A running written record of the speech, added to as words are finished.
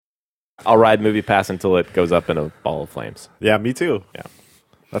I'll ride Movie Pass until it goes up in a ball of flames. Yeah, me too. Yeah.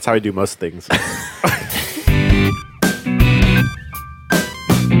 That's how I do most things.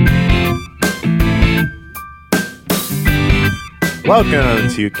 Welcome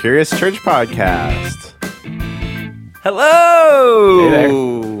to Curious Church Podcast. Hello. Hey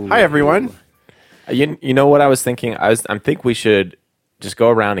there. Hi, everyone. You know what I was thinking? I think we should just go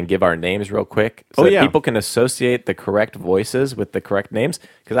around and give our names real quick so that people can associate the correct voices with the correct names,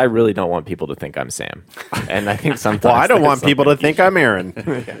 because I really don't want people to think I'm Sam. And I think sometimes Well, I don't want people to think I'm Aaron.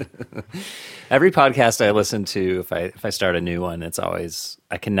 Every podcast I listen to, if I start a new one, it's always,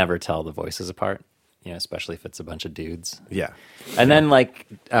 I can never tell the voices apart, especially if it's a bunch of dudes. Yeah. And then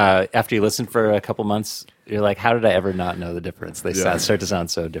after you listen for a couple months, you're like, how did I ever not know the difference? They start to sound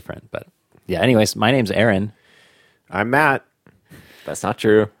so different. But yeah, anyways, my name's Aaron. I'm Matt. That's not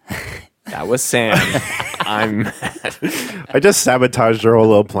true. That was Sam. I'm Matt. I just sabotaged your whole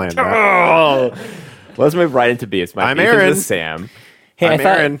little plan. Oh, let's move right into beefs. I'm Aaron. With Sam. Hey, I'm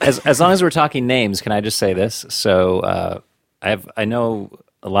Aaron. As long as we're talking names, can I just say this? So I know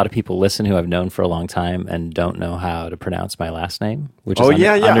a lot of people listen who I've known for a long time and don't know how to pronounce my last name, which is I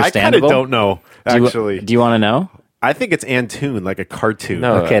kind of understandable. don't know, actually. Do you want to know? I think it's Antoon, like a cartoon.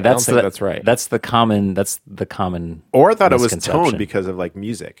 No, Okay, I don't think that's right. That's the common. Or I thought it was misconception. tone because of like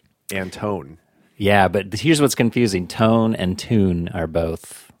music. Antone. Yeah, but here's what's confusing: tone and tune are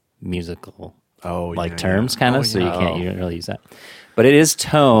both musical, terms, kind of. So you can't really use that. But it is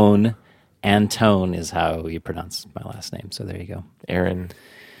tone, and tone is how you pronounce my last name. So there you go, Aaron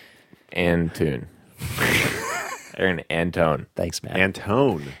Antoon. Aaron Antone. Thanks, man.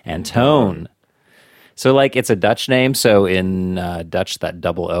 Antone. So it's a Dutch name. So in Dutch, that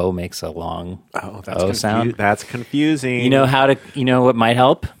double O makes a long O sound. That's confusing. You know what might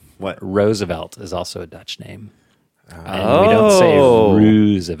help? What? Roosevelt is also a Dutch name. And we don't say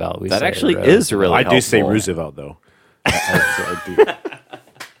Roosevelt. That actually is really I helpful. do say Roosevelt, though. I do.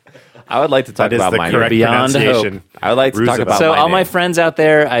 I would like to talk That is about the my correct Beyond pronunciation. hope. I would like to talk Roosevelt. about So my all name. my friends out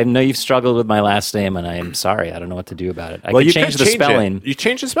there, I know you've struggled with my last name, and I am sorry. I don't know what to do about it. I Well, could you change could the spelling. It. You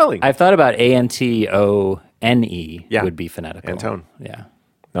change the spelling. I've thought about Antone Yeah. would be phonetical. Antone. Yeah.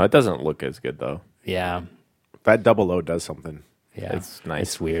 No, it doesn't look as good though. Yeah. That double O does something. Yeah. It's nice.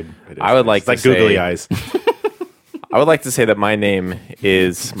 It's weird. It is I would nice. like It's to like googly say- eyes. I would like to say that my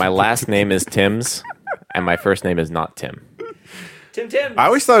last name is Timms, and my first name is not Tim. Tim. I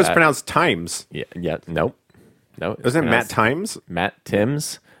always thought it was pronounced Times. Yeah, nope. No. it's Isn't it Matt pronounced Times? Matt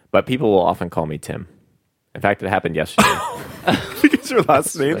Timms, but people will often call me Tim. In fact, it happened yesterday. Because your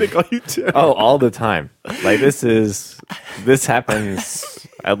last name, they call you Tim. Oh, all the time. This happens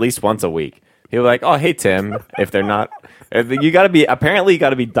at least once a week. People are like, "Oh, hey Tim." If they're not, you got to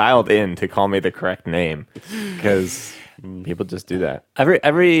be dialed in to call me the correct name, because people just do that.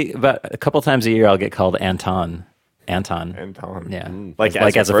 Every about a couple times a year, I'll get called Anton. Anton. Yeah. Like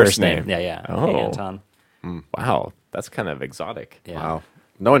as a your first name. Yeah. Oh. Hey, Anton. Wow, that's kind of exotic. Yeah. Wow.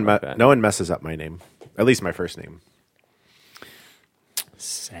 No one messes up my name. At least my first name.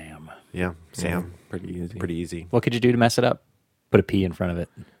 Sam. Yeah, Sam. Pretty easy. Pretty easy. What could you do to mess it up? Put a P in front of it.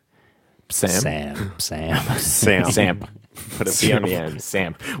 Sam. Sam. Samp. Put a P on the end.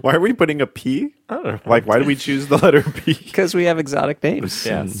 Samp. Why are we putting a P? I don't know. Like, why do we choose the letter P? Because we have exotic names.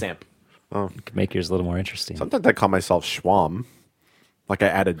 Yeah, and Samp. Could make yours a little more interesting. Sometimes I call myself Schwam. Like I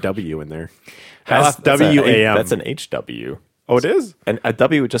add a W in there. That's S-W-A-M. That's an HW. Oh, it is? And a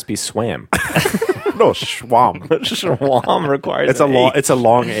W would just be swam. No, Schwam. Schwam requires It's a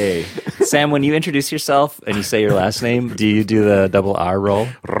long A. Sam, when you introduce yourself and you say your last name, do you do the double R roll?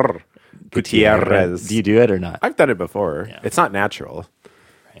 Gutierrez. Do you do it or not? I've done it before. Yeah. It's not natural.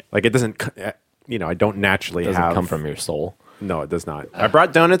 Right. Like it doesn't, I don't naturally doesn't have. come from your soul. No, it does not. I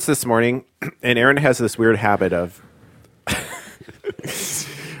brought donuts this morning, and Aaron has this weird habit of.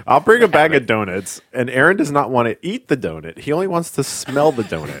 I'll bring a bag of donuts, and Aaron does not want to eat the donut. He only wants to smell the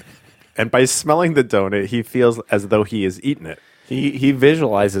donut. And by smelling the donut, he feels as though he is eating it. He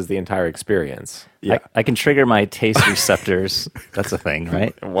visualizes the entire experience. Yeah. I can trigger my taste receptors. That's a thing,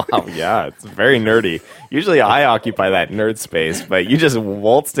 right? Wow, yeah, it's very nerdy. Usually I occupy that nerd space, but you just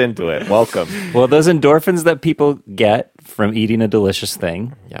waltzed into it. Welcome. Well, those endorphins that people get from eating a delicious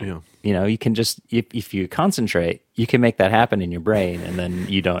thing, Yeah. you can just, if you concentrate, you can make that happen in your brain, and then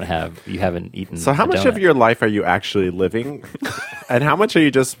you haven't eaten. So how a much of donut. your life are you actually living? And how much are you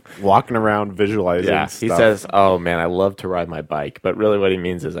just walking around visualizing Yeah, stuff? he says, "Oh man, I love to ride my bike," but really, what he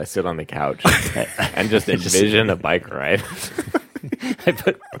means is I sit on the couch and just envision a bike ride.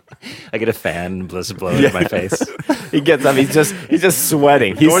 I get a fan, bliss blowing in my face. He gets up, he's just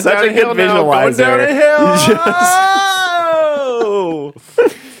sweating. He's Going such down a good hill now, going visualizer. down a hill. He just- Oh!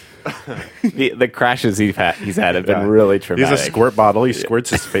 The crashes he's had have been really traumatic. He's a squirt bottle. He squirts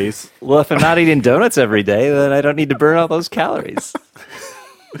his face. Well, if I'm not eating donuts every day, then I don't need to burn all those calories.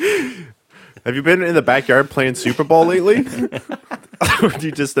 Have you been in the backyard playing Super Ball lately? Or do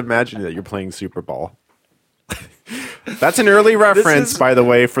you just imagine that you're playing Super Ball? That's an early reference, by the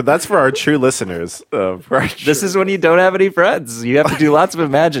way. That's for our true listeners. This is when you don't have any friends. You have to do lots of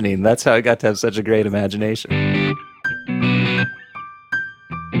imagining. That's how I got to have such a great imagination.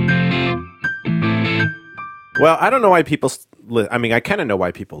 Well, I don't know why people. I mean, I kind of know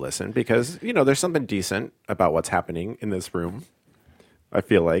why people listen because there's something decent about what's happening in this room. I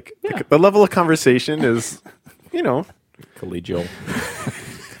feel like the level of conversation is, collegial.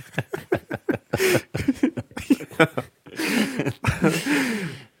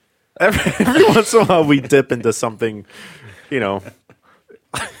 Every once in a while we dip into something,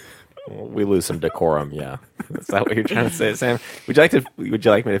 We lose some decorum. Yeah, is that what you're trying to say, Sam? Would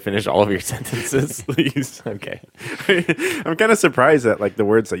you like me to finish all of your sentences, please? Okay. I'm kind of surprised at the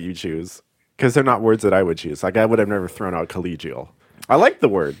words that you choose because they're not words that I would choose. I would have never thrown out collegial. I like the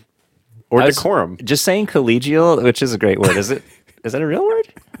word or decorum. Just saying collegial, which is a great word. Is it? Is that a real word?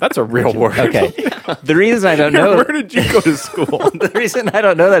 That's a real word. Okay. The reason I don't know. Where did you go to school? The reason I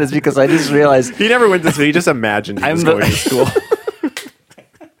don't know that is because I just realized he never went to school. He just imagined he was going to school.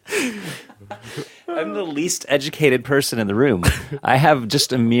 I'm the least educated person in the room. I have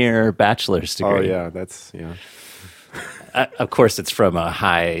just a mere bachelor's degree. Oh yeah, of course, it's from a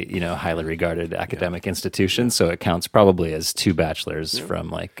highly regarded academic institution, so it counts probably as 2 bachelors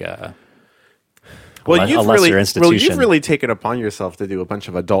from a lesser institution. Well, you've really taken upon yourself to do a bunch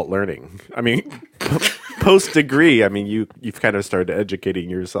of adult learning. I mean, post degree. I mean, you've kind of started educating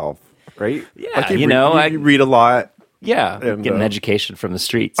yourself, right? Yeah, you read a lot. Yeah, and, get an education from the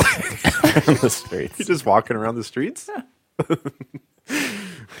streets. From the streets. You're just walking around the streets.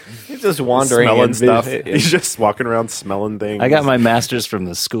 He's just wandering, smelling stuff. He's just walking around smelling things. I got my master's from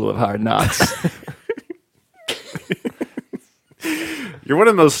the School of Hard Knocks. You're one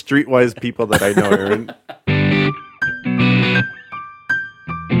of those streetwise people that I know, Aaron.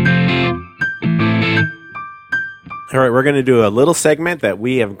 All right, we're going to do a little segment that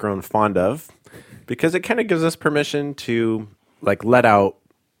we have grown fond of because it kind of gives us permission to let out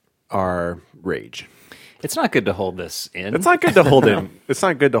our rage. It's not good to hold this in. It's not good to hold in. It's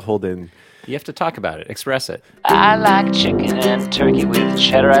not good to hold in. You have to talk about it. Express it. I like chicken and turkey with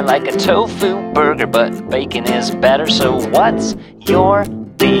cheddar. I like a tofu burger, but bacon is better. So what's your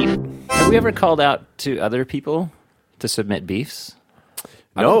beef? Have we ever called out to other people to submit beefs?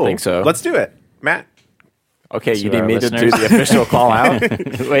 I don't think so. Let's do it. Matt. Okay, you need me to do the official call out?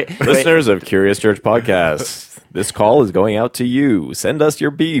 Listeners of Curious Church Podcast, this call is going out to you. Send us your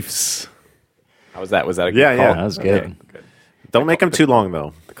beefs. How was that? Was that a good call? Yeah, that was good. Okay, good. Don't make them too long,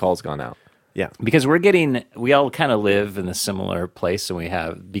 though. The call's gone out. Yeah. Because we all kind of live in a similar place,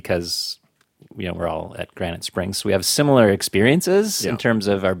 and because we're all at Granite Springs, so we have similar experiences in terms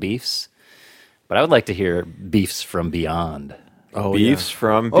of our beefs. But I would like to hear beefs from beyond. Oh, beefs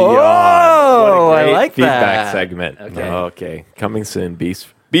from beyond. Oh, what a great I like feedback that segment. Okay. Okay. Coming soon. Beefs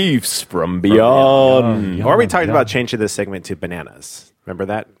from beyond. Or we talked about changing this segment to bananas. Remember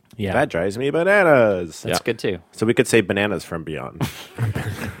that? Yeah. That drives me bananas. That's good too. So we could say bananas from beyond.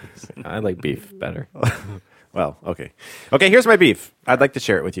 I like beef better. Well, okay. Okay, here's my beef. I'd like to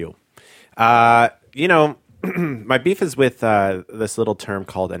share it with you. My beef is with this little term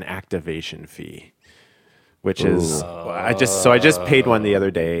called an activation fee, which is I just paid one the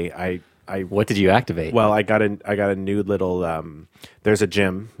other day. What did you activate? Well, I got a new little there's a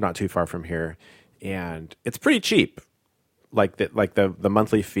gym not too far from here, and it's pretty cheap. Like the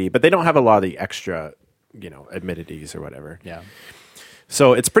monthly fee, but they don't have a lot of the extra, amenities or whatever. Yeah.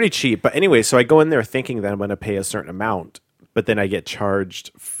 So it's pretty cheap. But anyway, so I go in there thinking that I'm going to pay a certain amount, but then I get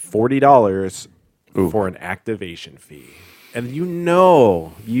charged $40 for an activation fee. And you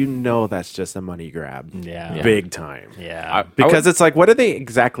know that's just a money grab. Yeah. Big time. Yeah. Because it's like, what are they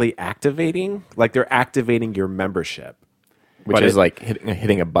exactly activating? Like they're activating your membership. Which is like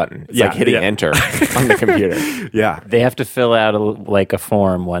hitting a button. It's like hitting enter on the computer. Yeah. They have to fill out a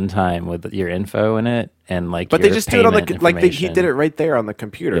form one time with your info in it and But they just do it on he did it right there on the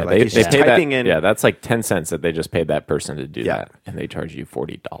computer. Yeah, like they pay typing that, in. Yeah, that's like 10 cents that they just paid that person to do that, and they charge you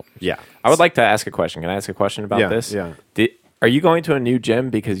 $40. Yeah. I would like to ask a question. Can I ask a question about this? Yeah. Are you going to a new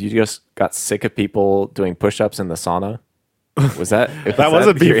gym because you just got sick of people doing push-ups in the sauna? Was that was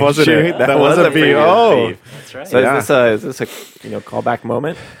a beef, wasn't it? That was a beef. Oh, that's right. So is this a callback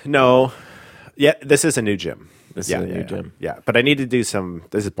moment? No. Yeah, this is a new gym. This is a new gym. Yeah, but I need to do some.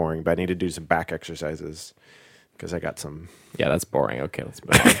 This is boring, but I need to do some back exercises because I got some. Yeah, that's boring. Okay, let's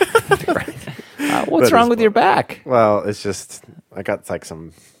move on. What's That wrong is with your back? Well, it's just I got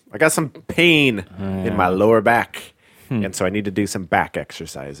some pain in my lower back, and so I need to do some back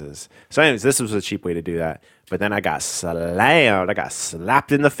exercises. So, anyways, this was a cheap way to do that. But then I got slammed. I got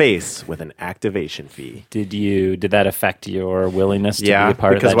slapped in the face with an activation fee. Did that affect your willingness to be a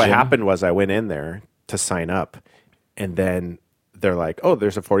part of that because what gym? happened was I went in there to sign up, and then they're like, "Oh,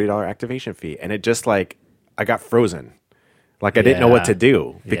 there's a $40 activation fee," and it just like I got frozen. Like I didn't know what to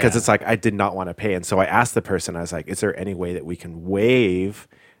do because it's like I did not want to pay. And so I asked the person, I was like, is there any way that we can waive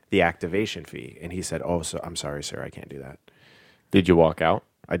the activation fee? And he said, oh, so I'm sorry, sir, I can't do that. Did you walk out?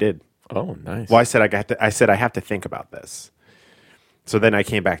 I did. Oh, nice. Well, I said I have to think about this. So then I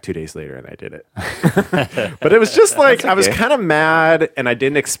came back 2 days later and I did it. But it was just like I was kind of mad and I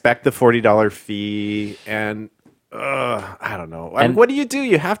didn't expect the $40 fee and I don't know. And what do?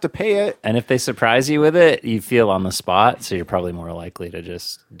 You have to pay it. And if they surprise you with it, you feel on the spot, so you're probably more likely to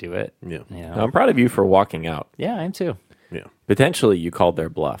just do it. Yeah. You know? I'm proud of you for walking out. Yeah, I am too. Yeah. Potentially, you called their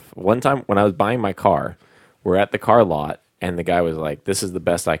bluff. One time when I was buying my car, we're at the car lot, and the guy was like, this is the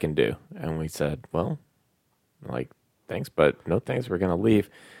best I can do. And we said, well, like, thanks, but no thanks. We're going to leave.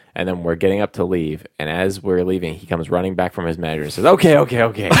 And then we're getting up to leave. And as we're leaving, he comes running back from his manager and says, okay.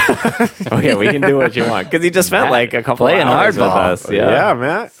 Okay, we can do what you want. Because he just spent like a couple Playing hours with hardball. us. Yeah,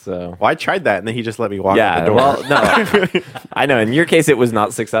 man. So, Well, I tried that, and then he just let me walk out the yeah, door. well, no. I know. In your case, it was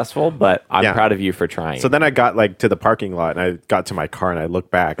not successful, but I'm Yeah. proud of you for trying. So then I got like to the parking lot, and I got to my car, and I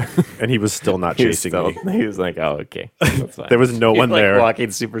looked back, and he was still not he was chasing still- me. He was like, oh, okay. That's fine. There was no You're one like there.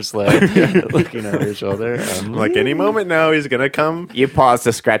 walking super slow, looking over your shoulder. Like any moment now, he's gonna come. You pause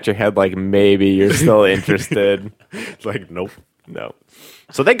to scratch your head like maybe you're still interested. Like nope. No.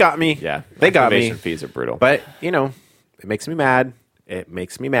 So they got me. Yeah. they got me. Activation fees are brutal. But you know, it makes me mad. It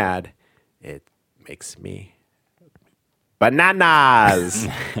makes me mad. It makes me bananas.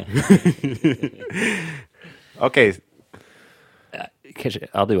 Okay.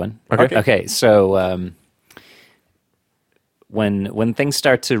 I'll do one. Okay. Okay. So when things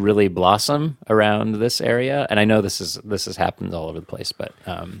start to really blossom around this area, and I know this has happened all over the place, but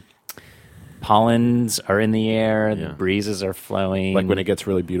pollens are in the air, the breezes are flowing. Like when it gets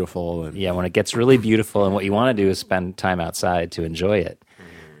really beautiful. And when it gets really beautiful, and what you want to do is spend time outside to enjoy it.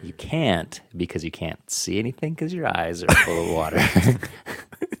 You can't because you can't see anything because your eyes are full of water.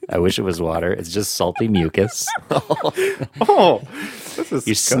 I wish it was water. It's just salty mucus. oh, this is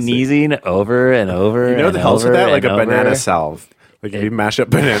You're disgusting. sneezing over and over. You know and what helps with over that? Like and a banana over. salve. Like if you mash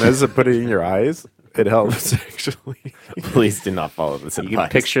up bananas and put it in your eyes, it helps actually. Please do not follow this You can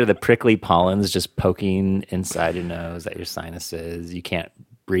advice. picture the prickly pollens just poking inside your nose at your sinuses. You can't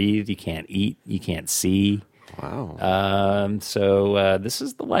breathe. You can't eat. You can't see. Wow. So this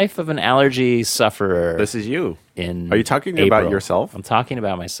is the life of an allergy sufferer. This is you. In Are you talking April. about yourself? I'm talking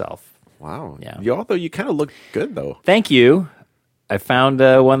about myself. Wow. Yeah. Although you kind of look good though. Thank you. I found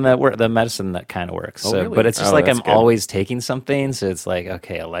one the medicine that kind of works. So, really? but it's just Oh, like that's I'm good. always taking something. So it's like,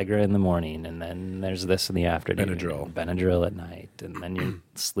 okay, Allegra in the morning, and then there's this in the afternoon. Benadryl at night, and then your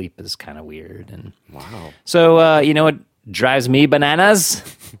sleep is kind of weird. And Wow. so you know what drives me bananas?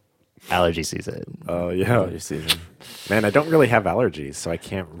 Allergy season. Oh yeah. Man, I don't really have allergies, so I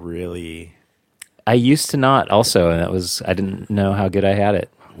can't really. I used to not also, and I didn't know how good I had it.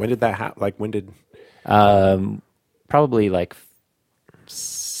 When did that happen? Like when did? Probably like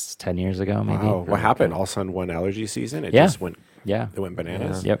 10 years ago, maybe. Oh, what happened? All of a sudden, one allergy season, it Yeah. just went. Yeah. It went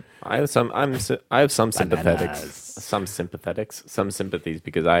bananas. Yep. I have some sympathetics, Bananas. some sympathies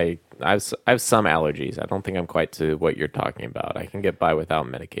because I have some allergies. I don't think I'm quite to what you're talking about. I can get by without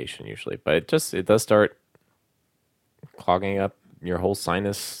medication usually, but it does start clogging up your whole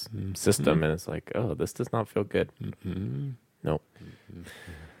sinus system, and it's like, oh, this does not feel good. Nope.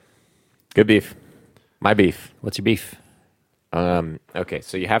 Good beef. My beef. What's your beef? Okay,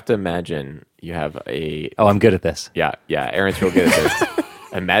 so you have to imagine you have a Oh, I'm good at this. Yeah, Aaron's real good at this.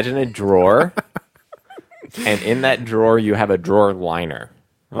 Imagine a drawer, and in that drawer you have a drawer liner,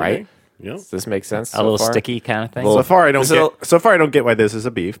 right? Yeah. Does this make sense? A little sticky kind of thing. So far, I don't This is get. So far, I don't get why this is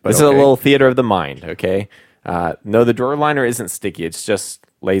a beef. But This is a little theater of the mind, okay? No, the drawer liner isn't sticky. It's just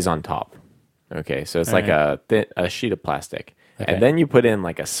lays on top. Okay, so it's like a sheet of plastic. Okay. And then you put in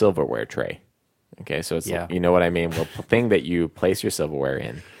like a silverware tray. Okay, so it's Yeah. you know what I mean? Well, thing that you place your silverware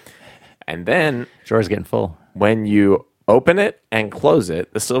in. And then Drawer's getting full. when you open it and close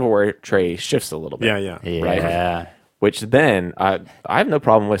it, the silverware tray shifts a little bit. Yeah. Yeah. Which then I have no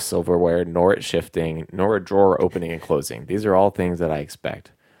problem with silverware, nor it shifting, nor a drawer opening and closing. These are all things that I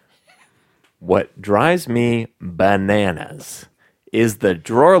expect. What drives me bananas is the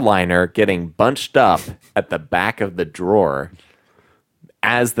drawer liner getting bunched up at the back of the drawer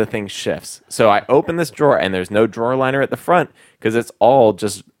as the thing shifts. So I open this drawer and there's no drawer liner at the front because it's all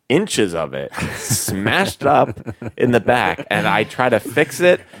just inches of it smashed up in the back, and I try to fix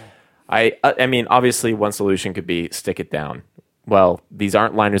it. I mean, obviously one solution could be stick it down. Well, these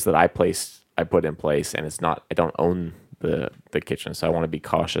aren't liners that I put in place, and I don't own the kitchen, so I want to be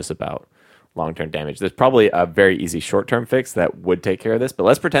cautious about long-term damage. There's probably a very easy short-term fix that would take care of this, but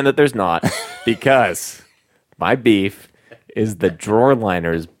let's pretend that there's not, because my beef is the drawer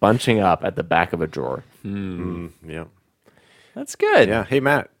liners bunching up at the back of a drawer. Yeah. That's good. Yeah. Hey,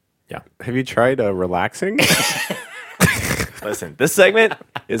 Matt. Yeah. Have you tried relaxing? Listen, this segment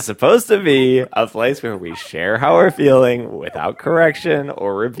is supposed to be a place where we share how we're feeling without correction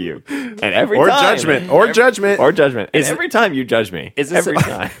or rebuke. And every or time, judgment. Or judgment. Or judgment. And every time you judge me. Is this every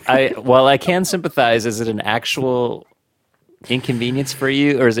time. I can sympathize. Is it an actual inconvenience for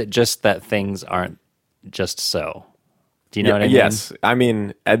you, or is it just that things aren't just so? Do you know what I mean? Yes. I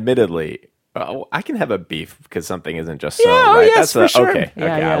mean, admittedly, I can have a beef because something isn't just so. Yeah, right? yes, for sure. Okay. Yeah,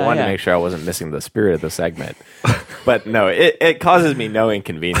 okay. yeah, I wanted yeah. to make sure I wasn't missing the spirit of the segment. But no, it causes me no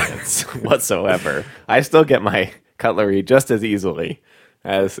inconvenience whatsoever. I still get my cutlery just as easily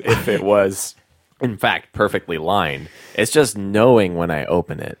as if it was, in fact, perfectly lined. It's just knowing when I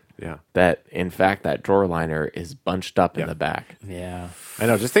open it that, in fact, that drawer liner is bunched up in the back. Yeah. I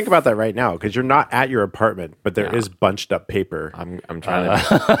know. Just think about that right now, because you're not at your apartment, but there is bunched up paper. I'm trying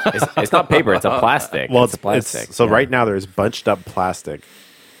to. It's not paper. It's a plastic. Well, it's plastic. So right now there's bunched up plastic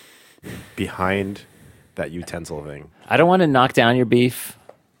behind that utensil thing. I don't want to knock down your beef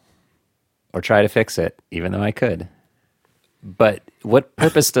or try to fix it, even though I could. But what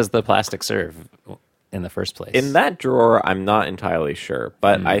purpose does the plastic serve in the first place? In that drawer, I'm not entirely sure,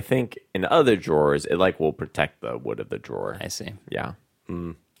 but I think in other drawers, it will protect the wood of the drawer. I see. Yeah.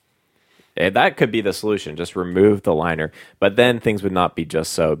 That could be the solution. Just remove the liner, but then things would not be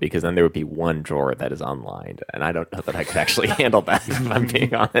just so, because then there would be one drawer that is unlined, and I don't know that I could actually handle that, if I'm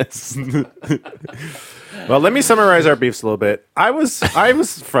being honest. Well, let me summarize our beefs a little bit. I was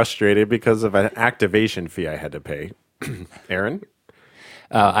frustrated because of an activation fee I had to pay. Aaron?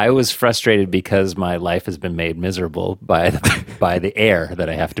 I was frustrated because my life has been made miserable by the air that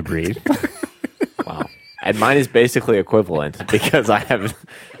I have to breathe. Wow. And mine is basically equivalent, because I have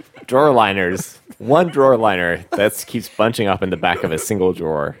drawer liners, one drawer liner that keeps bunching up in the back of a single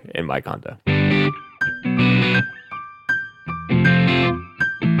drawer in my condo.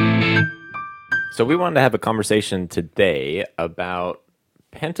 So we wanted to have a conversation today about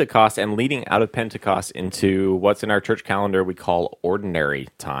Pentecost and leading out of Pentecost into what's in our church calendar we call ordinary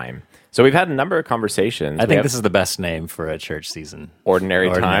time. So we've had a number of conversations. I think this is the best name for a church season. Ordinary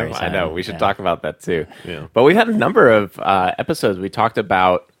time. I know. We should talk about that too. Yeah. But we've had a number of episodes. We talked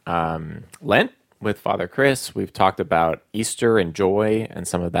about Lent with Father Chris. We've talked about Easter and joy and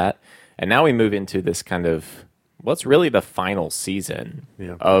some of that. And now we move into this kind of what's really the final season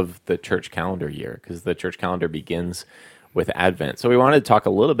of the church calendar year, because the church calendar begins with Advent. So we wanted to talk a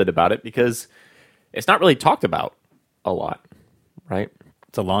little bit about it because it's not really talked about a lot, right?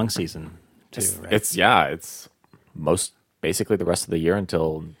 It's a long season, too, right? It's most basically the rest of the year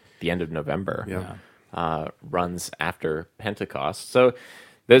until the end of November. Runs after Pentecost. So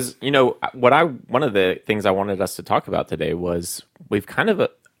there's, one of the things I wanted us to talk about today was we've kind of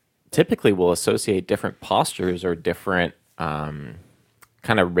typically will associate different postures or different kind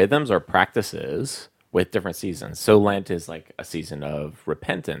of rhythms or practices with different seasons. So Lent is like a season of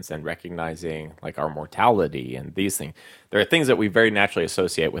repentance and recognizing like our mortality and these things. There are things that we very naturally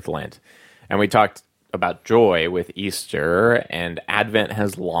associate with Lent. And we talked about joy with Easter, and Advent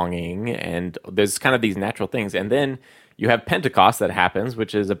has longing, and there's kind of these natural things. And then you have Pentecost that happens,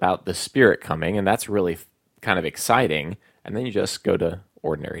 which is about the Spirit coming, and that's really kind of exciting. And then you just go to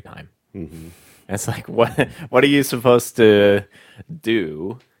ordinary time. Mm-hmm. And it's like, what are you supposed to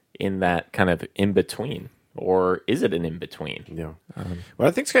do in that kind of in-between? Or is it an in-between? Yeah. What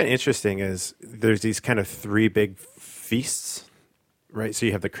I think is kind of interesting is there's these kind of three big feasts, right? So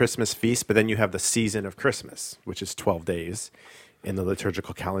you have the Christmas feast, but then you have the season of Christmas, which is 12 days in the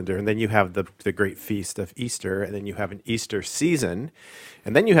liturgical calendar. And then you have the great feast of Easter, and then you have an Easter season.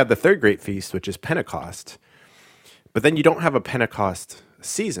 And then you have the third great feast, which is Pentecost. But then you don't have a Pentecost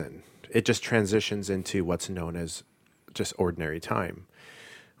season. It just transitions into what's known as just ordinary time,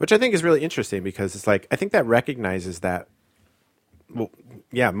 which I think is really interesting, because it's like, I think that recognizes that,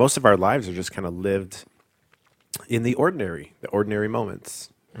 most of our lives are just kind of lived in the ordinary moments.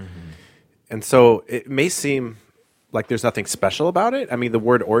 Mm-hmm. And so it may seem like there's nothing special about it. I mean, the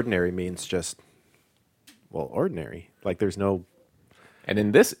word ordinary means just, ordinary. Like there's no And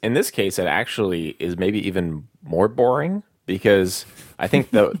in this case, it actually is maybe even more boring because I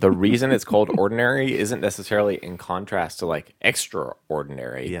think the reason it's called ordinary isn't necessarily in contrast to like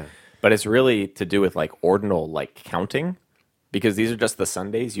extraordinary. Yeah. But it's really to do with like ordinal like counting. Because these are just the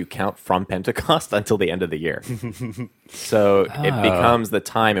Sundays you count from Pentecost until the end of the year. So it becomes the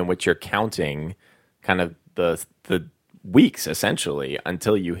time in which you're counting kind of the weeks, essentially,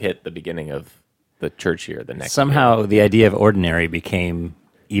 until you hit the beginning of the church year the next Somehow year. the idea of ordinary became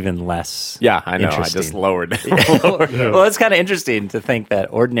even less Yeah, I know. I interesting. just lowered it. Well, it's kind of interesting to think that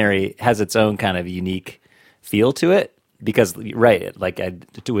ordinary has its own kind of unique feel to it. Because, right, like I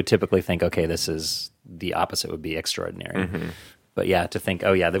would typically think, okay, this is the opposite would be extraordinary. Mm-hmm. But yeah, to think,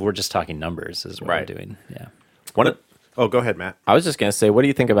 oh yeah, that we're just talking numbers is what Right. we're doing. Yeah. Oh, go ahead, Matt. I was just going to say, what do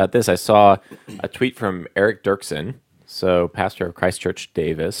you think about this? I saw a tweet from Eric Dirksen, so pastor of Christ Church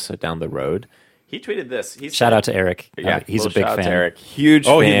Davis down the road. He tweeted this. Shout out to Eric. Yeah, He's a little big shout out fan. to Eric. Huge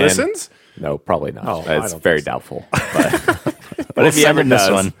Oh, fan. he listens? No, probably not. Oh, I It's don't very think so. doubtful. But if he send ever him this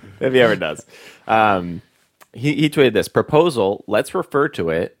does, one. if he ever does, he tweeted this proposal. Let's refer to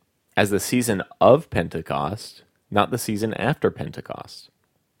it as the season of Pentecost, not the season after Pentecost.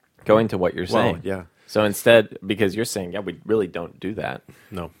 Going to what you're saying, yeah. So instead, because you're saying, yeah, we really don't do that.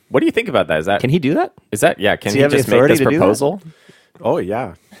 No. What do you think about that? Is that Can he do that? yeah? Can Does he he have the just make authority this to do that? proposal? Oh,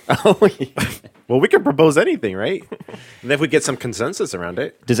 yeah. Oh, yeah. Well, we could propose anything, right? And if we get some consensus around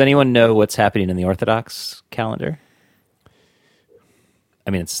it. Does anyone know what's happening in the Orthodox calendar? I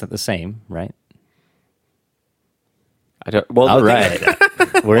mean, it's the same, right? I don't. Well, All right.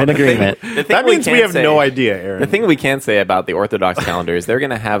 We're in agreement. The thing That means we can't have say- no idea, Aaron. The thing we can say about the Orthodox calendar is they're going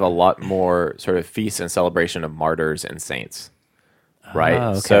to have a lot more sort of feasts and celebration of martyrs and saints, right?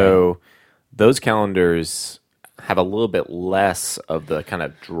 okay. So those calendars have a little bit less of the kind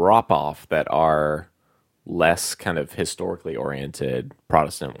of drop off that are less kind of historically oriented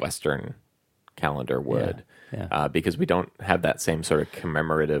Protestant Western calendar would, Yeah. because we don't have that same sort of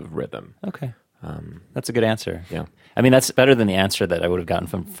commemorative rhythm. Okay. That's a good answer. Yeah. I mean, that's better than the answer that I would have gotten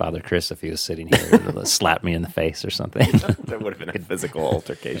from Father Chris if he was sitting here and slapped me in the face or something. That would have been a physical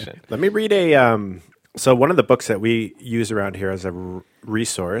altercation. Let me read so one of the books that we use around here as a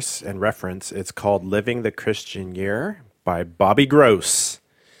resource and reference, it's called Living the Christian Year by Bobby Gross.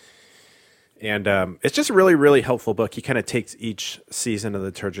 And it's just a really, really helpful book. He kind of takes each season of the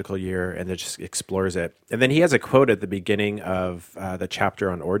liturgical year and then just explores it. And then he has a quote at the beginning of the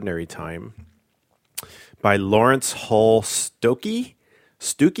chapter on ordinary time by Lawrence Hull Stuckey.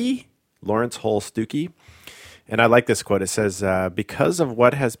 Lawrence Hull Stuckey. And I like this quote. It says, because of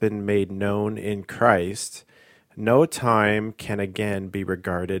what has been made known in Christ, no time can again be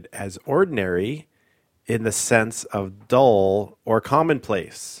regarded as ordinary in the sense of dull or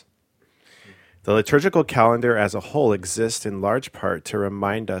commonplace. The liturgical calendar as a whole exists in large part to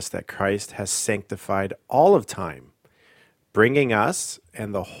remind us that Christ has sanctified all of time, bringing us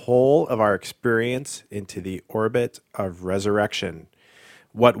and the whole of our experience into the orbit of resurrection.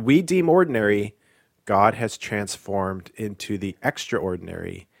 What we deem ordinary, God has transformed into the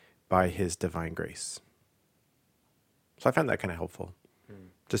extraordinary by his divine grace. So I found that kind of helpful.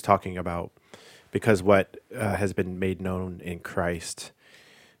 Just talking about, because what has been made known in Christ,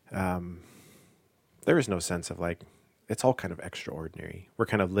 there is no sense of like, it's all kind of extraordinary. We're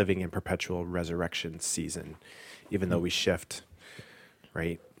kind of living in perpetual resurrection season, even though we shift,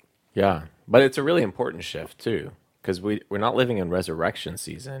 right? Yeah, but it's a really important shift too, because we're not living in resurrection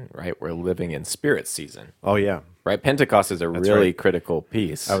season, right? We're living in spirit season, Oh, yeah. right? Pentecost is a really right. critical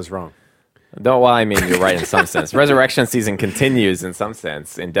piece. I was wrong. No, well, I mean, you're right in some sense. Resurrection season continues in some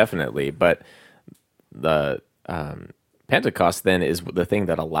sense indefinitely, but the Pentecost then is the thing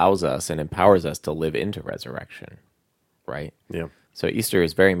that allows us and empowers us to live into resurrection, right? Yeah. So Easter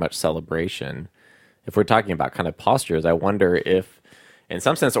is very much celebration. If we're talking about kind of postures, I wonder if, in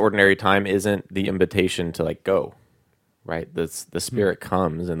some sense, ordinary time isn't the invitation to like go, right? The Spirit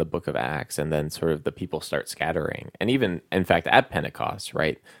comes in the book of Acts, and then sort of the people start scattering. And even, in fact, at Pentecost,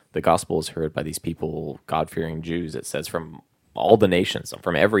 right, the gospel is heard by these people, God-fearing Jews, it says, from all the nations,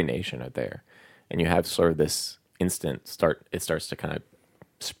 from every nation are there. And you have sort of this instant it starts to kind of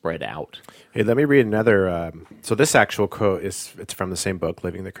spread out. Hey, let me read another. So this actual quote it's from the same book,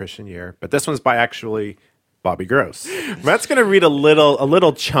 Living the Christian Year, but this one's by actually Bobby Gross. Matt's going to read a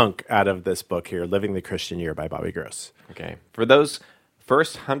little chunk out of this book here, Living the Christian Year by Bobby Gross. Okay. For those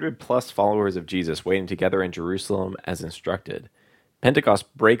first 100+ followers of Jesus waiting together in Jerusalem as instructed,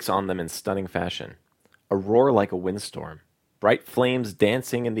 Pentecost breaks on them in stunning fashion. A roar like a windstorm, bright flames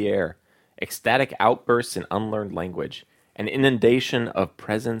dancing in the air, ecstatic outbursts in unlearned language, an inundation of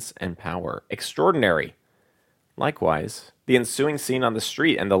presence and power. Extraordinary. Likewise, the ensuing scene on the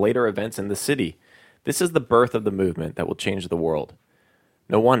street and the later events in the city. This is the birth of the movement that will change the world.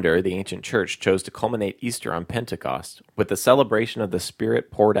 No wonder the ancient church chose to culminate Easter on Pentecost with the celebration of the Spirit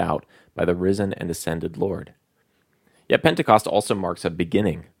poured out by the risen and ascended Lord. Yet Pentecost also marks a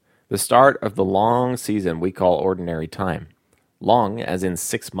beginning, the start of the long season we call ordinary time. Long as in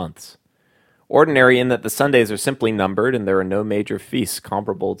 6 months. Ordinary in that the Sundays are simply numbered and there are no major feasts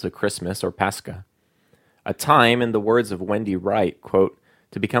comparable to Christmas or Pascha. A time, in the words of Wendy Wright, quote,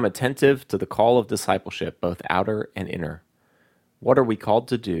 to become attentive to the call of discipleship, both outer and inner. What are we called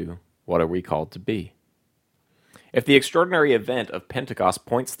to do? What are we called to be? If the extraordinary event of Pentecost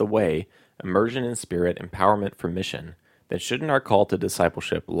points the way, immersion in spirit, empowerment for mission, then shouldn't our call to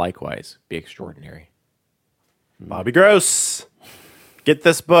discipleship likewise be extraordinary? Bobby Gross, get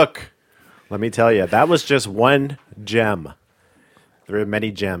this book. Let me tell you, that was just one gem. There are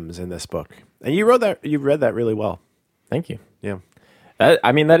many gems in this book, and you read that really well. Thank you. Yeah,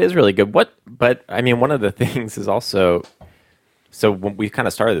 that is really good. But one of the things is also, so when we kind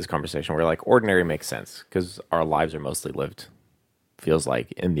of started this conversation, we're like, ordinary makes sense because our lives are mostly lived, feels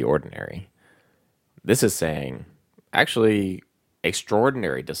like, in the ordinary. This is saying, actually,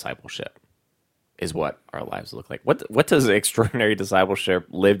 extraordinary discipleship is what our lives look like. What does extraordinary discipleship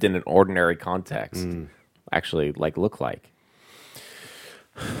lived in an ordinary context actually look like?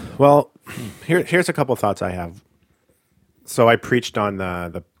 Well, here's a couple thoughts I have. So I preached on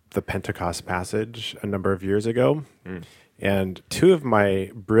the Pentecost passage a number of years ago, and two of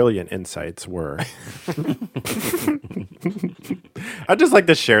my brilliant insights were. I'd just like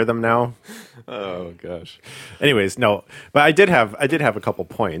to share them now. Oh gosh. Anyways, no, but I did have a couple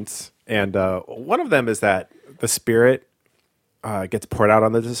points, and one of them is that the Spirit gets poured out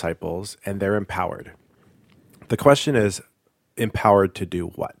on the disciples, and they're empowered. The question is, empowered to do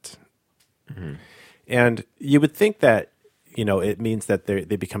what? Mm-hmm. And you would think that it means that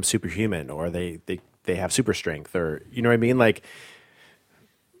they become superhuman, or they have super strength, or you know what I mean,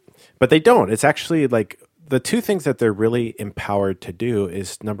 but they don't. It's actually the two things that they're really empowered to do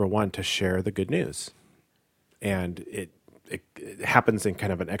is, number one, to share the good news. And it happens in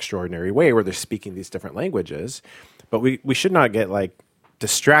kind of an extraordinary way where they're speaking these different languages. But we should not get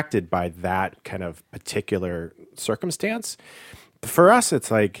distracted by that kind of particular circumstance. For us,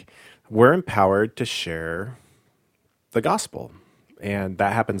 it's we're empowered to share the gospel. And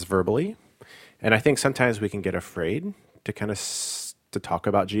that happens verbally. And I think sometimes we can get afraid to kind of to talk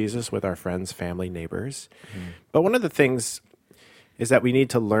about Jesus with our friends, family, neighbors. But one of the things is that we need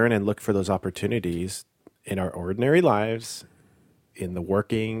to learn and look for those opportunities in our ordinary lives, in the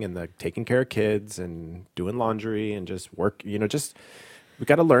working and the taking care of kids and doing laundry and just work, we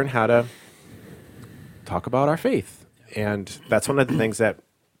got to learn how to talk about our faith. And that's one of the things that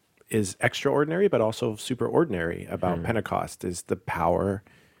is extraordinary, but also super ordinary about Pentecost is the power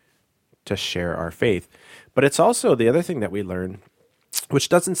to share our faith. But it's also the other thing that we learn, which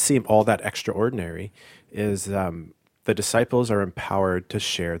doesn't seem all that extraordinary, is the disciples are empowered to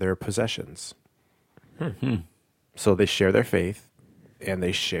share their possessions. So they share their faith and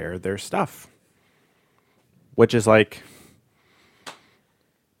they share their stuff, which is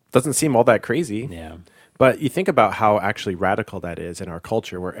doesn't seem all that crazy. Yeah. But you think about how actually radical that is in our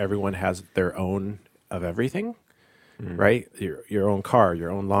culture, where everyone has their own of everything, right? Your own car,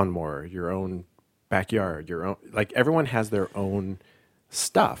 your own lawnmower, your own backyard, your own, everyone has their own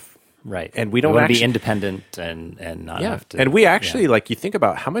stuff. Right. And we don't actually be independent and not have to. And we actually, you think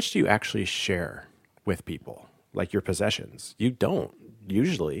about how much do you actually share with people, your possessions? You don't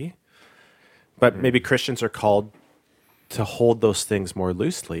usually. But maybe Christians are called to hold those things more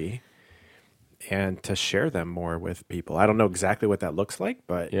loosely and to share them more with people. I don't know exactly what that looks like,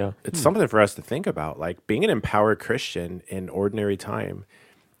 but it's something for us to think about. Being an empowered Christian in ordinary time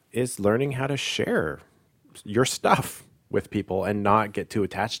is learning how to share your stuff with people and not get too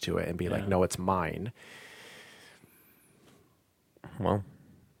attached to it and be no, it's mine. Well,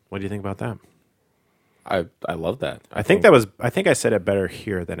 what do you think about that? I love that. I think I said it better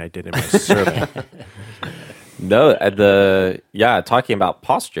here than I did in my sermon. No, talking about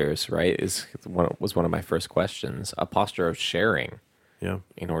postures, right, was one of my first questions. A posture of sharing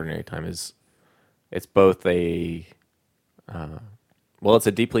in ordinary time it's both it's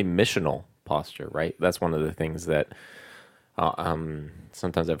a deeply missional posture, right? That's one of the things that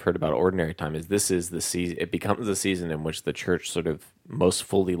sometimes I've heard about ordinary time is this is the season. It becomes the season in which the church sort of most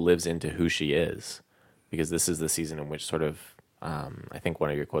fully lives into who she is, because this is the season in which sort of I think one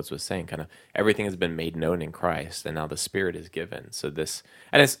of your quotes was saying kind of everything has been made known in Christ, and now the Spirit is given. So this,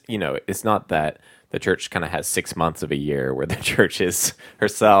 and it's, it's not that the church kind of has 6 months of a year where the church is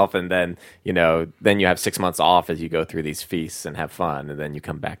herself, and then, then you have 6 months off as you go through these feasts and have fun, and then you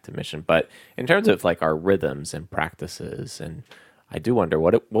come back to mission. But in terms of like our rhythms and practices, and I do wonder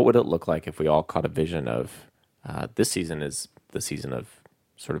what would it look like if we all caught a vision of this season is the season of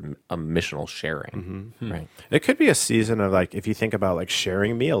sort of a missional sharing, right? It could be a season of like, if you think about like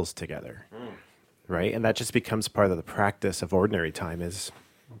sharing meals together, right? And that just becomes part of the practice of ordinary time, is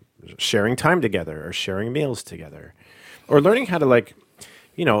sharing time together or sharing meals together, or learning how to like,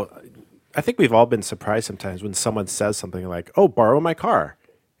 I think we've all been surprised sometimes when someone says something like, "Oh, borrow my car."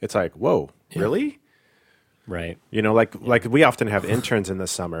 It's like, whoa, really? Right. Like we often have interns in the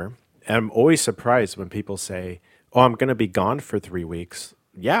summer, and I'm always surprised when people say, "Oh, I'm going to be gone for 3 weeks."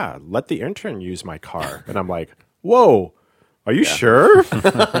 Yeah, let the intern use my car. And I'm like, whoa, are you sure?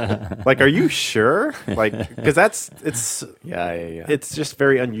 Like, are you sure? Like, because it's It's just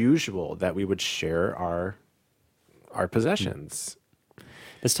very unusual that we would share our possessions.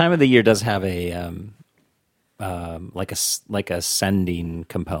 This time of the year does have a like a sending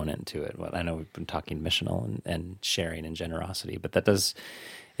component to it. Well, I know we've been talking missional and sharing and generosity, but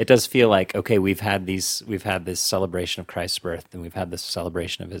it does feel like, okay, we've had this celebration of Christ's birth, and we've had this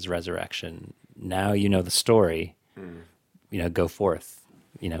celebration of his resurrection. Now you know the story. Go forth.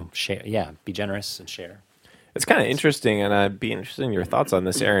 Share. Yeah, be generous and share. It's kind of interesting, and I'd be interested in your thoughts on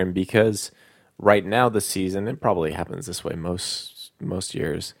this, Aaron, because right now the season, it probably happens this way most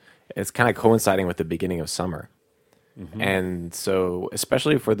years, it's kind of coinciding with the beginning of summer. And so,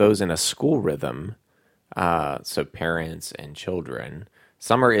 especially for those in a school rhythm, so parents and children,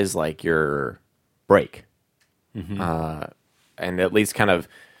 summer is like your break. And at least kind of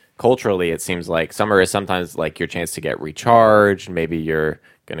culturally, it seems like summer is sometimes like your chance to get recharged. Maybe you're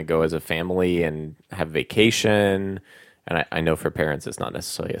going to go as a family and have vacation. And I know for parents, it's not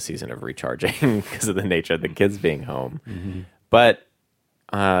necessarily a season of recharging because of the nature of the kids being home. But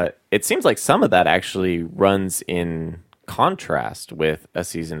it seems like some of that actually runs in contrast with a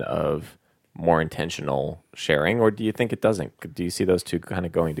season of more intentional sharing, or do you think it doesn't? Do you see those two kind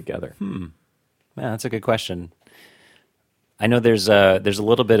of going together? Yeah, that's a good question. I know there's a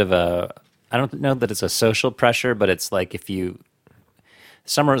little bit of I don't know that it's a social pressure, but it's like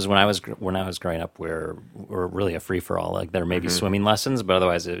summers when I was growing up were really a free for all. Like there may be swimming lessons, but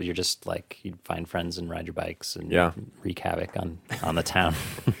otherwise you're just like you'd find friends and ride your bikes and wreak havoc on the town.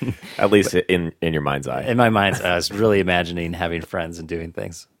 At least in your mind's eye. In my mind's eye, I was really imagining having friends and doing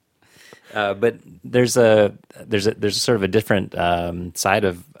things. But there's sort of a different side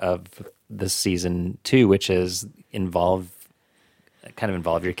of this season too, which is involve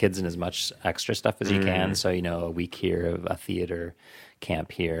your kids in as much extra stuff as you can. So a week here of a theater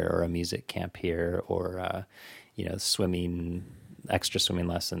camp here, or a music camp here, or extra swimming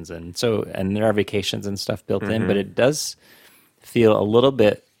lessons, and there are vacations and stuff built in. But it does feel a little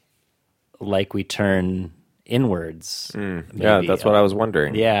bit like we turn inwards. Yeah, that's what I was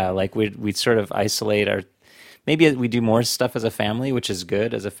wondering. Yeah, like we sort of isolate maybe we do more stuff as a family, which is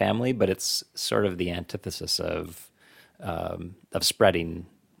good as a family, but it's sort of the antithesis of spreading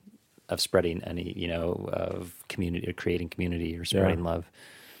any of community, or creating community, or spreading love.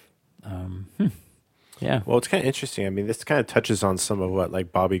 Yeah. Well, it's kind of interesting. I mean, this kind of touches on some of what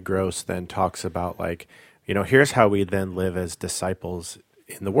like Bobby Gross then talks about, like, here's how we then live as disciples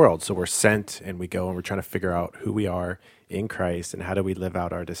in the world. So we're sent and we go and we're trying to figure out who we are in Christ and how do we live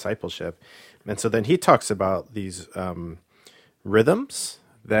out our discipleship. And so then he talks about these rhythms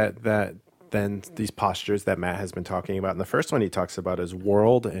that then these postures that Matt has been talking about. And the first one he talks about is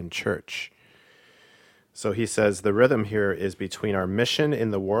world and church. So he says the rhythm here is between our mission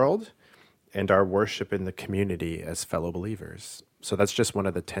in the world and our worship in the community as fellow believers. So that's just one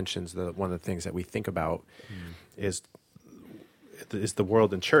of the tensions, one of the things that we think about is the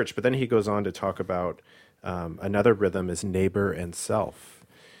world and church. But then he goes on to talk about another rhythm is neighbor and self.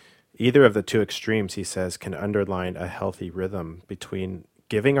 Either of the two extremes, he says, can underline a healthy rhythm between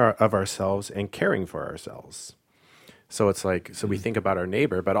giving of ourselves and caring for ourselves. So it's like, we think about our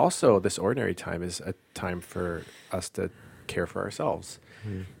neighbor, but also this ordinary time is a time for us to care for ourselves.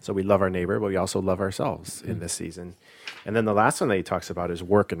 So we love our neighbor, but we also love ourselves in this season. And then the last one that he talks about is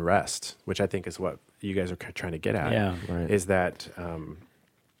work and rest, which I think is what you guys are trying to get at. Yeah, right. Is that,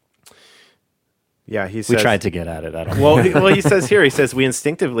 he says... We tried to get at it. I don't know. Well, he says here, we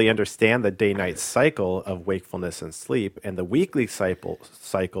instinctively understand the day-night cycle of wakefulness and sleep and the weekly cycle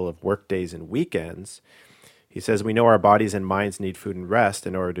of work days and weekends. He says, we know our bodies and minds need food and rest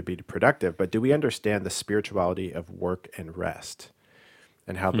in order to be productive, but do we understand the spirituality of work and rest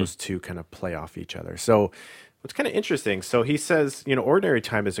and how those two kind of play off each other? So it's kind of interesting. So he says, ordinary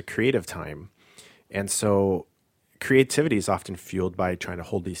time is a creative time. And so creativity is often fueled by trying to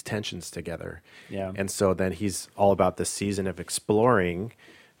hold these tensions together. Yeah. And so then he's all about this season of exploring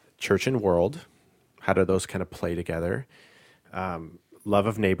church and world. How do those kind of play together? Love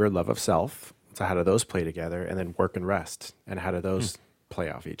of neighbor, love of self. So how do those play together? And then work and rest. And how do those play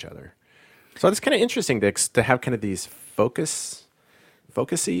off each other? So it's kind of interesting to have kind of these focuses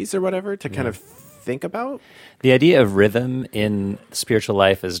or whatever to kind of think about. The idea of rhythm in spiritual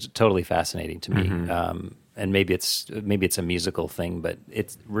life is totally fascinating to me. And maybe it's a musical thing, but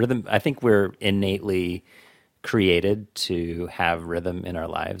it's rhythm. I think we're innately created to have rhythm in our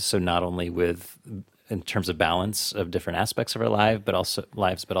lives. So not only in terms of balance of different aspects of our but also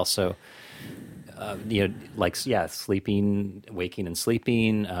sleeping, waking and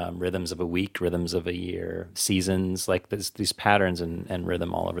sleeping, rhythms of a week, rhythms of a year, seasons, like these patterns and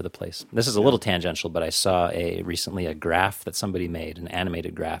rhythm all over the place. This is a little tangential, but I saw recently a graph that somebody made, an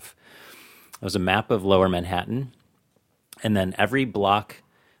animated graph. It was a map of Lower Manhattan, and then every block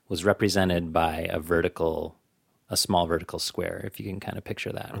was represented by a small vertical square, if you can kind of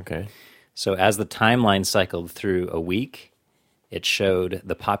picture that. Okay. So as the timeline cycled through a week, it showed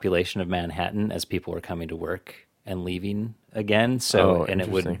the population of Manhattan as people were coming to work and leaving again. So and it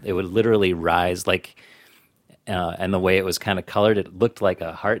would literally rise and the way it was kind of colored, it looked like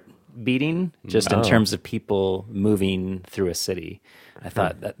a heart beating just in terms of people moving through a city. I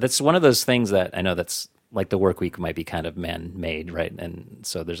thought that's one of those things that I know that's like the work week might be kind of man-made, right? And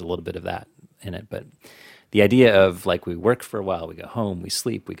so there's a little bit of that in it, but the idea of like we work for a while, we go home, we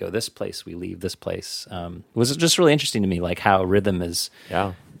sleep, we go this place, we leave this place, was just really interesting to me, like how rhythm is,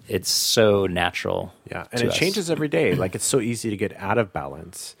 it's so natural. Yeah, and it changes every day. Like it's so easy to get out of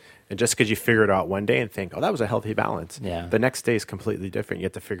balance. And just because you figure it out one day and think, that was a healthy balance, the next day is completely different. You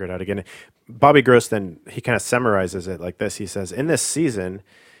have to figure it out again. Bobby Gross, then he kind of summarizes it like this. He says, in this season,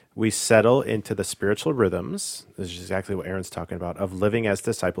 we settle into the spiritual rhythms, this is exactly what Aaron's talking about, of living as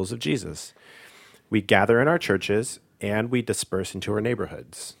disciples of Jesus. We gather in our churches and we disperse into our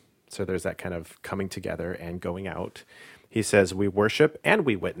neighborhoods. So there's that kind of coming together and going out. He says we worship and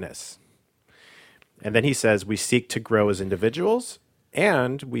we witness. And then he says we seek to grow as individuals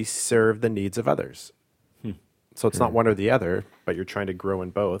and we serve the needs of others. So it's not one or the other, but you're trying to grow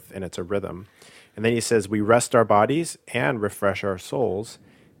in both, and it's a rhythm. And then he says we rest our bodies and refresh our souls,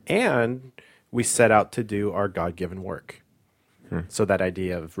 and we set out to do our God-given work. So that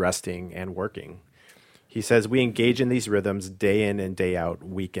idea of resting and working. He says we engage in these rhythms day in and day out,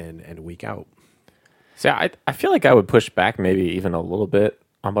 week in and week out. So I feel like I would push back maybe even a little bit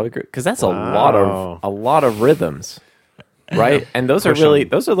on Bobby Gross, because that's a lot of rhythms, right? And those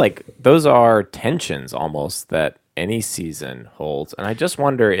are tensions almost that any season holds. And I just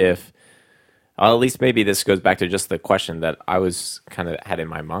wonder if, at least maybe this goes back to just the question that I was kind of had in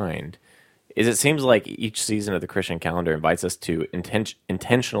my mind. Is it seems like each season of the Christian calendar invites us to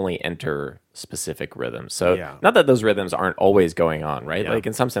intentionally enter specific rhythms. So not that those rhythms aren't always going on, right? Like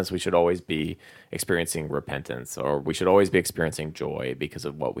in some sense, we should always be experiencing repentance, or we should always be experiencing joy because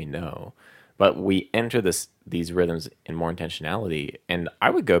of what we know. But we enter these rhythms in more intentionality. And I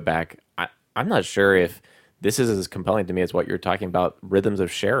would go back, I'm not sure if this is as compelling to me as what you're talking about, rhythms of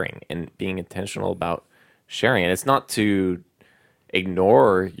sharing and being intentional about sharing. And it's not to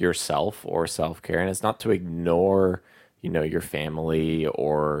ignore yourself or self-care, and it's not to ignore your family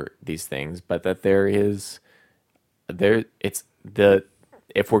or these things, but that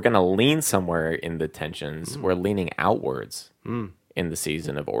if we're going to lean somewhere in the tensions, we're leaning outwards in the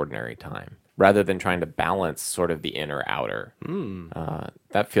season of ordinary time rather than trying to balance sort of the inner outer.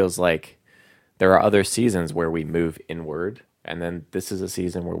 That feels like there are other seasons where we move inward, and then this is a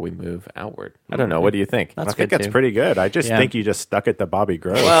season where we move outward. I don't know. What do you think? I think that's pretty good. I just think you just stuck it to Bobby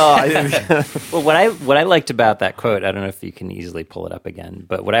Gross. Well, what I liked about that quote, I don't know if you can easily pull it up again,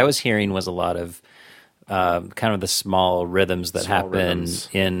 but what I was hearing was a lot of kind of the small rhythms that happen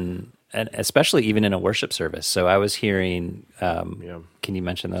in, and especially even in a worship service. So I was hearing, can you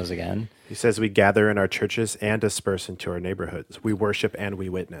mention those again? He says we gather in our churches and disperse into our neighborhoods. We worship and we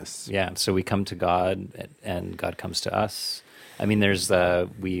witness. Yeah, so we come to God and God comes to us. I mean, there's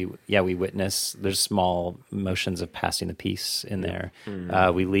we witness. There's small motions of passing the peace in there.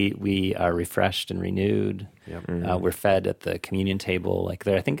 We are refreshed and renewed. We're fed at the communion table. Like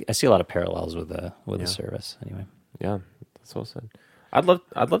there, I think I see a lot of parallels with the service. Anyway, yeah, that's well said. I'd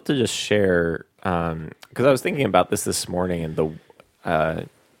love to just share because I was thinking about this morning, and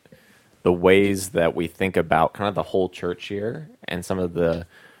the ways that we think about kind of the whole church year and some of the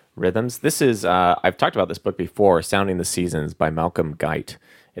rhythms. This is, I've talked about this book before, Sounding the Seasons by Malcolm Guite.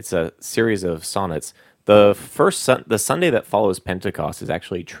 It's a series of sonnets. The Sunday that follows Pentecost is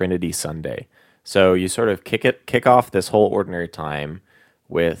actually Trinity Sunday. So you sort of kick off this whole ordinary time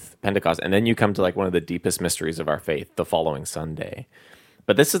with Pentecost, and then you come to like one of the deepest mysteries of our faith the following Sunday.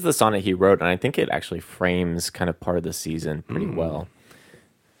 But this is the sonnet he wrote, and I think it actually frames kind of part of the season pretty well.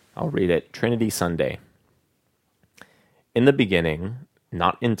 I'll read it. Trinity Sunday. In the beginning,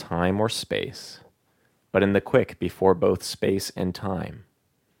 not in time or space, but in the quick before both space and time.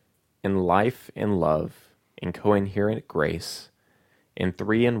 In life, in love, in coherent grace, in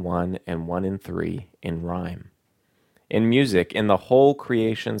three in one and one in three, in rhyme. In music, in the whole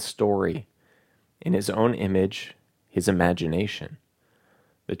creation story, in his own image, his imagination.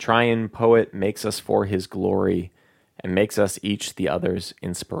 The triune poet makes us for his glory and makes us each the other's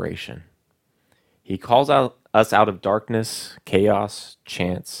inspiration. He calls us out of darkness, chaos,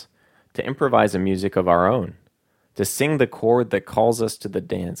 chance, to improvise a music of our own, to sing the chord that calls us to the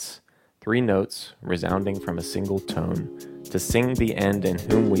dance, 3 notes resounding from a single tone, to sing the end in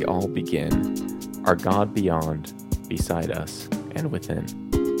whom we all begin, our God beyond, beside us, and within.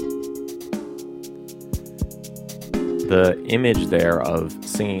 The image there of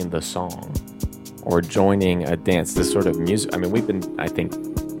singing the song or joining a dance, this sort of music, I mean, we've been, I think,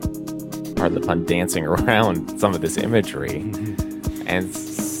 pardon the pun, dancing around some of this imagery. And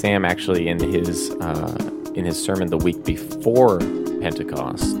Sam actually in his sermon the week before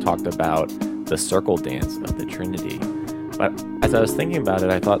Pentecost talked about the circle dance of the Trinity. But as I was thinking about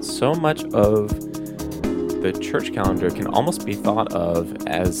it, I thought so much of the church calendar can almost be thought of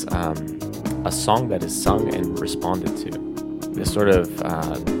as a song that is sung and responded to. This sort of,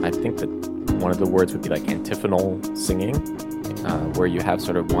 I think that one of the words would be like antiphonal singing, where you have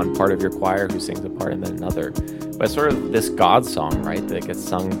sort of one part of your choir who sings a part and then another. But it's sort of this God song, right, that gets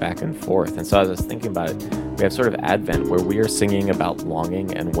sung back and forth. And so as I was thinking about it, we have sort of Advent where we are singing about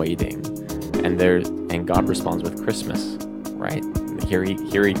longing and waiting, and God responds with Christmas, right? Here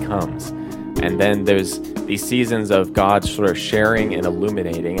he comes. And then there's these seasons of God sort of sharing and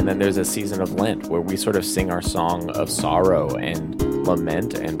illuminating, and then there's a season of Lent where we sort of sing our song of sorrow and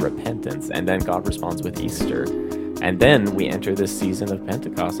lament and repentance, and then God responds with Easter. And then we enter this season of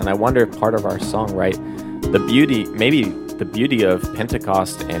Pentecost. And I wonder if part of our song, right, maybe the beauty of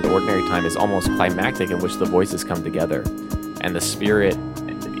Pentecost and ordinary time is almost climactic, in which the voices come together and the Spirit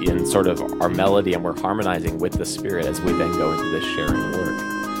in sort of our melody, and we're harmonizing with the Spirit as we then go into this sharing work.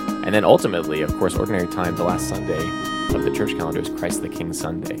 And then ultimately, of course, ordinary time, the last Sunday of the church calendar, is Christ the King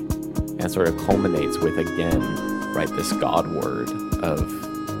Sunday. And it sort of culminates with, again, right, this God word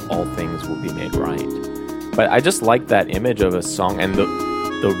of all things will be made right. But I just like that image of a song and the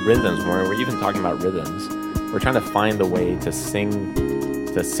rhythms. When we're even talking about rhythms, we're trying to find the way to sing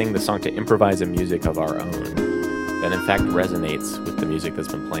the song, to improvise a music of our own that in fact resonates with the music that's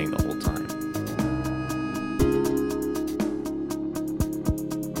been playing the whole time.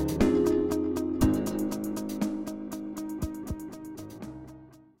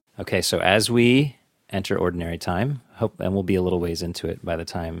 Okay, so as we enter ordinary time, and we'll be a little ways into it by the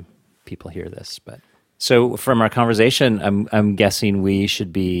time people hear this, but so from our conversation, I'm guessing we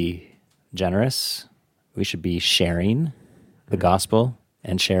should be generous. We should be sharing the gospel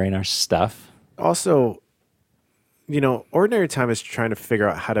and sharing our stuff. Also, ordinary time is trying to figure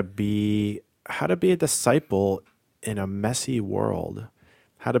out how to be a disciple in a messy world,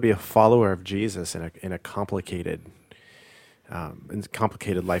 how to be a follower of Jesus in a complicated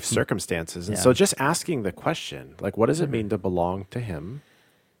life circumstances. And so just asking the question, like, what does it mean to belong to him,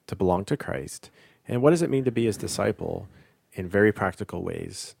 to belong to Christ? And what does it mean to be his disciple in very practical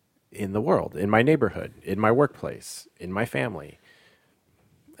ways in the world, in my neighborhood, in my workplace, in my family?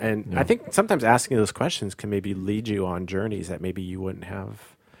 And I think sometimes asking those questions can maybe lead you on journeys that maybe you wouldn't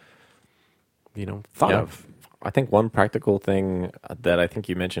have, thought of. I think one practical thing that I think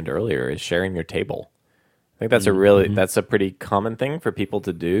you mentioned earlier is sharing your table. I think that's that's a pretty common thing for people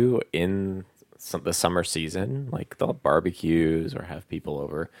to do in the summer season, like they'll have barbecues or have people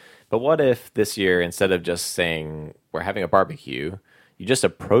over. But what if this year, instead of just saying we're having a barbecue, you just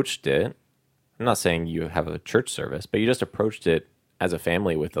approached it? I'm not saying you have a church service, but you just approached it as a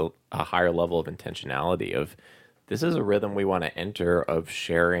family with a higher level of intentionality of, this is a rhythm we want to enter, of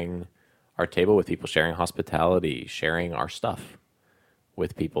sharing our table with people, sharing hospitality, sharing our stuff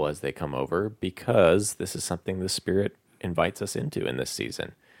with people as they come over, because this is something the Spirit invites us into in this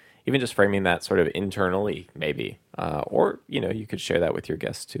season. Even just framing that sort of internally, maybe. Or, you could share that with your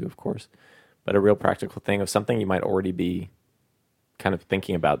guests too, of course. But a real practical thing of something you might already be kind of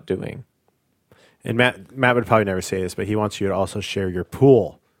thinking about doing And Matt would probably never say this, but he wants you to also share your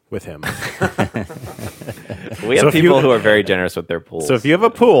pool with him. We have people who are very generous with their pools. So if you have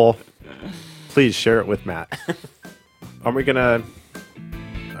a pool, please share it with Matt. Are we not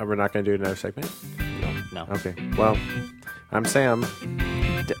gonna do another segment? No. Okay. Well, I'm Sam.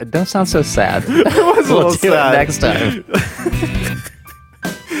 Don't sound so sad. It was a We'll little do sad. it next time.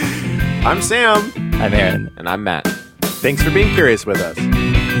 I'm Sam. I'm Aaron. And I'm Matt. Thanks for being curious with us.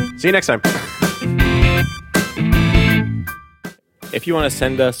 See you next time. If you want to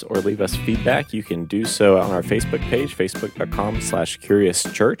send us or leave us feedback, you can do so on our Facebook page,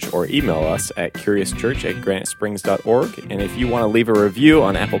 facebook.com/CuriousChurch, or email us at curiouschurch@granitesprings.org. And if you want to leave a review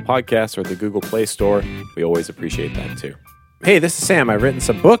on Apple Podcasts or the Google Play Store, we always appreciate that too. Hey, this is Sam. I've written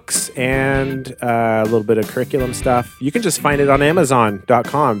some books and a little bit of curriculum stuff. You can just find it on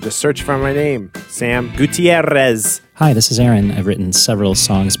Amazon.com. Just search for my name, Sam Gutierrez. Hi, this is Aaron. I've written several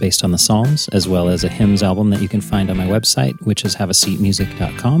songs based on the Psalms, as well as a hymns album that you can find on my website, which is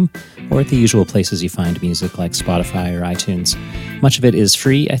haveaseatmusic.com, or at the usual places you find music like Spotify or iTunes. Much of it is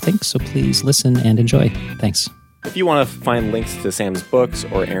free, I think, so please listen and enjoy. Thanks. If you want to find links to Sam's books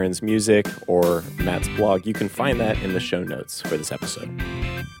or Aaron's music or Matt's blog, you can find that in the show notes for this episode.